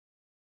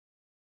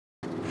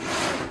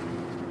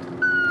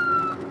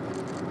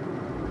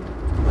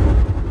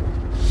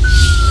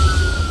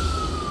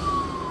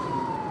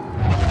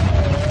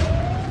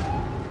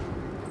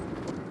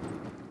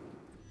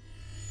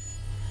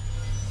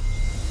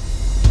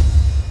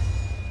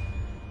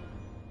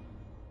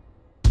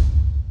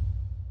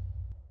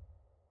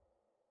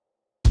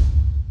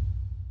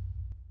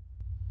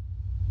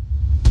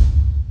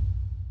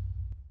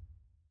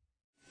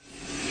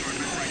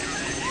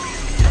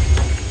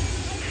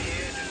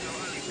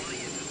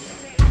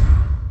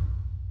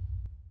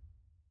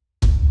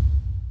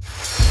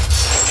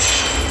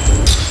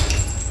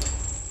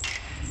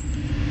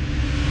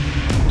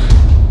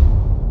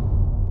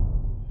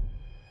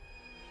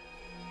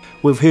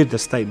We've heard the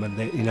statement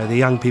that, the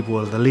young people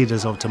are the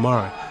leaders of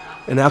tomorrow.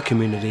 In our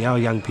community, our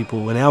young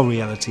people in our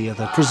reality are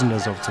the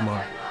prisoners of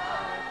tomorrow.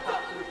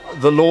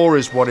 The law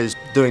is what is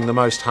doing the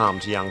most harm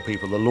to young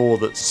people, the law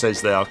that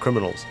says they are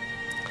criminals.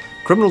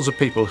 Criminals are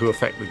people who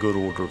affect the good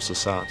order of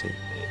society.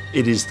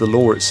 It is the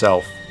law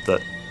itself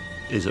that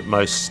is at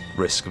most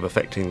risk of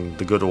affecting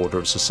the good order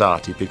of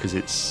society because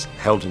it's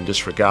held in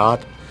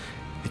disregard,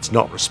 it's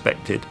not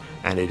respected,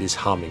 and it is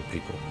harming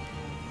people.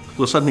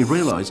 We'll suddenly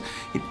realise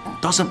it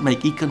doesn't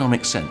make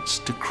economic sense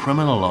to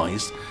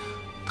criminalise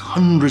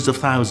hundreds of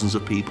thousands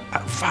of people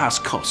at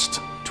vast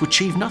cost to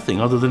achieve nothing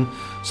other than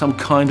some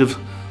kind of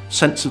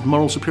sense of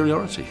moral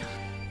superiority.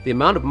 The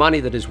amount of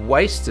money that is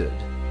wasted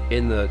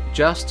in the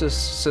justice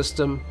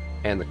system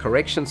and the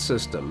correction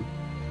system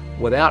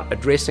without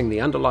addressing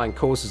the underlying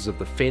causes of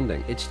the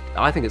offending,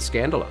 I think it's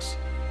scandalous.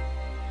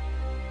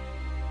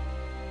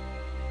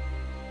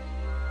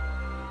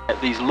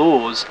 These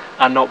laws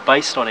are not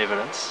based on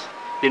evidence,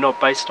 they're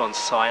not based on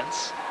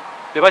science,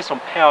 they're based on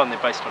power and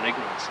they're based on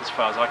ignorance as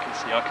far as I can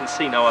see. I can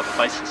see no other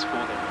basis for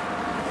them.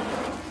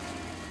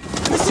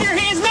 Let me see your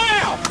hands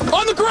now!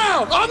 On the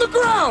ground! On the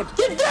ground!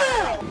 Get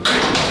down!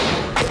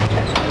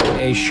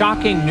 A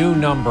shocking new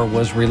number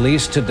was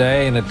released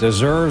today, and it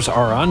deserves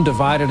our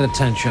undivided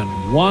attention.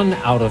 1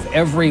 out of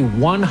every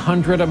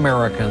 100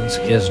 Americans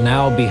is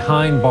now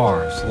behind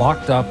bars,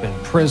 locked up in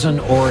prison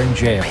or in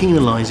jail.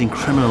 Penalising,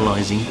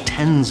 criminalising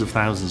tens of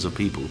thousands of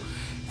people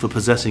for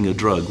possessing a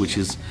drug which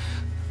is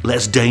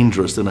less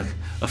dangerous than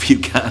a few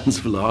cans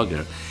of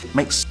lager. It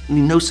makes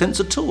no sense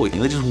at all.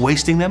 They're just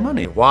wasting their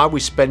money. Why are we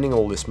spending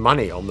all this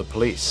money on the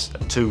police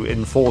to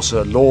enforce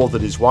a law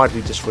that is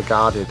widely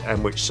disregarded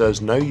and which serves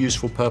no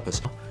useful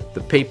purpose?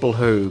 The people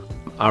who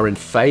are in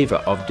favour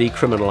of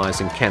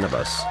decriminalising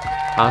cannabis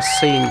are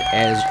seen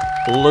as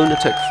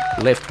lunatic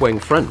left-wing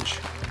fringe.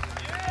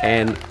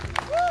 And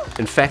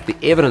in fact, the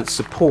evidence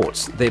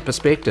supports their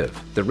perspective.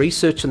 The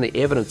research and the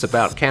evidence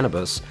about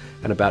cannabis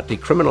and about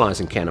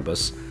decriminalising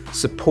cannabis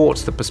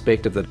supports the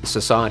perspective that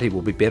society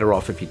will be better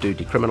off if you do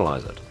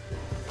decriminalise it.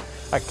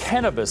 A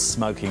cannabis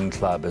smoking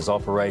club is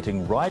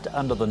operating right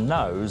under the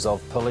nose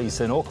of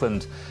police in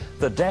Auckland.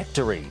 The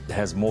Dactory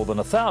has more than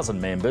 1,000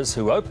 members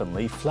who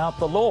openly flout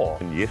the law.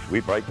 And yes, we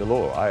break the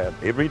law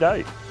every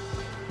day.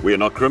 We are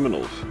not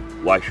criminals.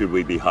 Why should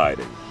we be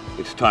hiding?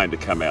 It's time to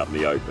come out in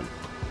the open.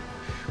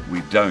 We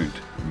don't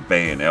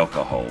ban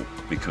alcohol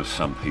because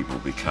some people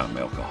become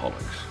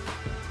alcoholics.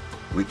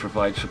 We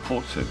provide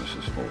support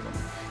services for them.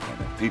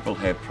 And if people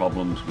have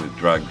problems with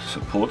drugs,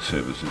 support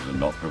services are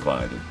not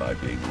provided by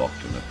being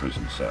locked in a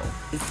prison cell.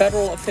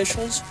 Federal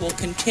officials will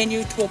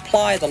continue to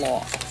apply the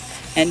law,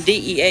 and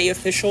DEA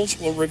officials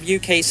will review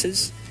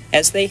cases,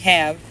 as they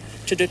have,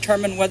 to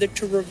determine whether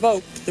to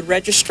revoke the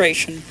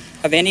registration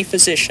of any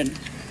physician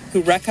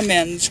who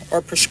recommends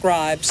or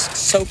prescribes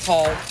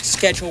so-called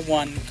Schedule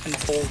I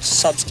controlled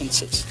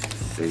substances.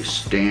 They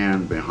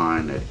stand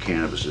behind that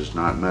cannabis is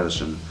not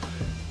medicine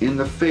in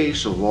the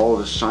face of all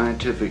the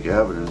scientific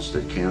evidence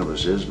that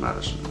cannabis is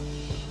medicine.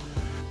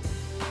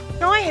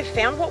 I have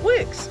found what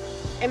works,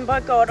 and by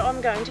God, I'm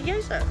going to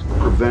use it.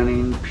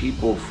 Preventing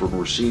people from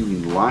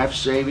receiving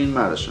life-saving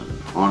medicine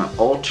on an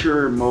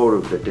ulterior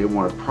motive that they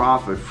want to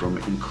profit from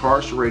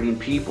incarcerating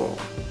people,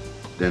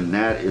 then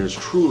that is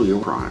truly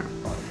a crime.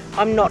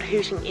 I'm not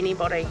hurting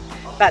anybody,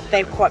 but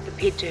they're quite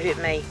prepared to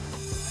hurt me.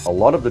 A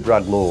lot of the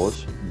drug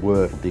laws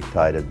were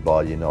dictated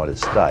by the United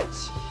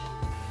States.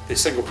 The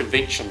Single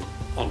Convention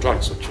on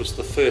Drugs, which was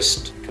the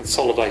first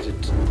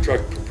consolidated drug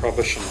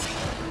prohibition,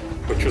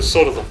 which was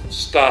sort of the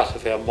start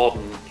of our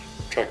modern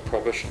drug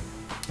prohibition.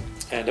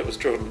 And it was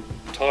driven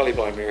entirely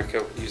by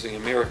America, using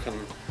American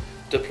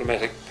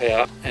diplomatic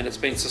power, and it's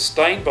been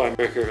sustained by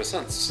America ever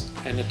since.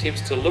 And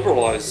attempts to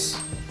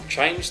liberalise,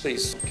 change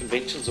these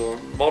conventions or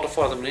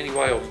modify them in any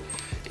way or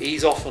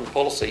ease off on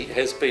policy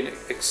has been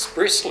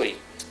expressly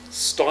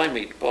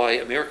stymied by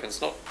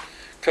Americans, not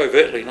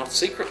covertly, not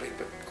secretly,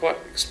 but quite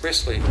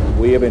expressly.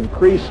 We have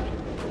increased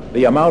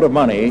the amount of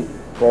money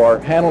for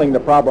handling the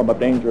problem of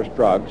dangerous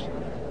drugs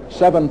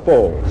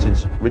 7-fold.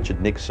 Since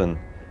Richard Nixon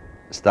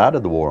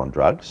started the war on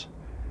drugs,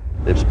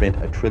 they've spent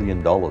 $1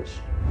 trillion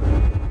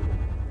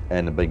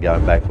and have been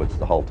going backwards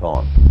the whole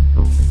time.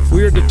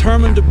 We are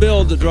determined to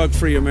build the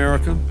drug-free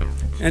America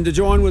and to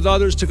join with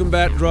others to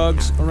combat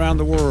drugs around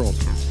the world.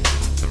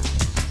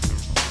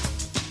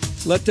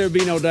 Let there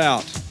be no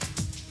doubt,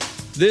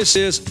 this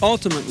is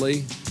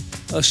ultimately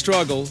a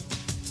struggle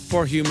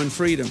for human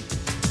freedom.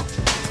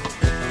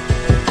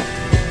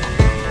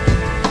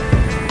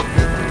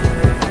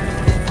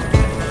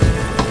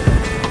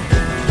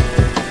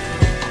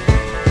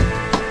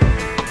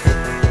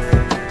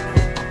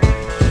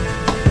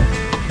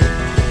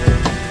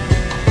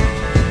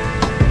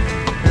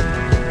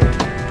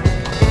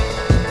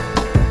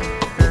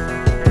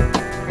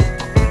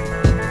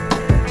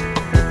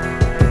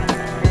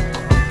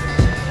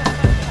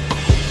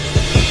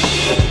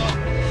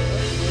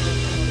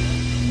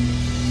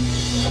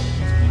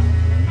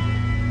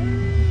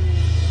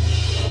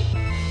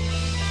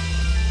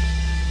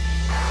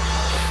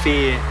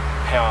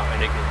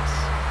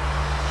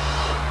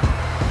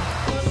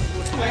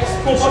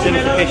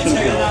 Identification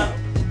bill.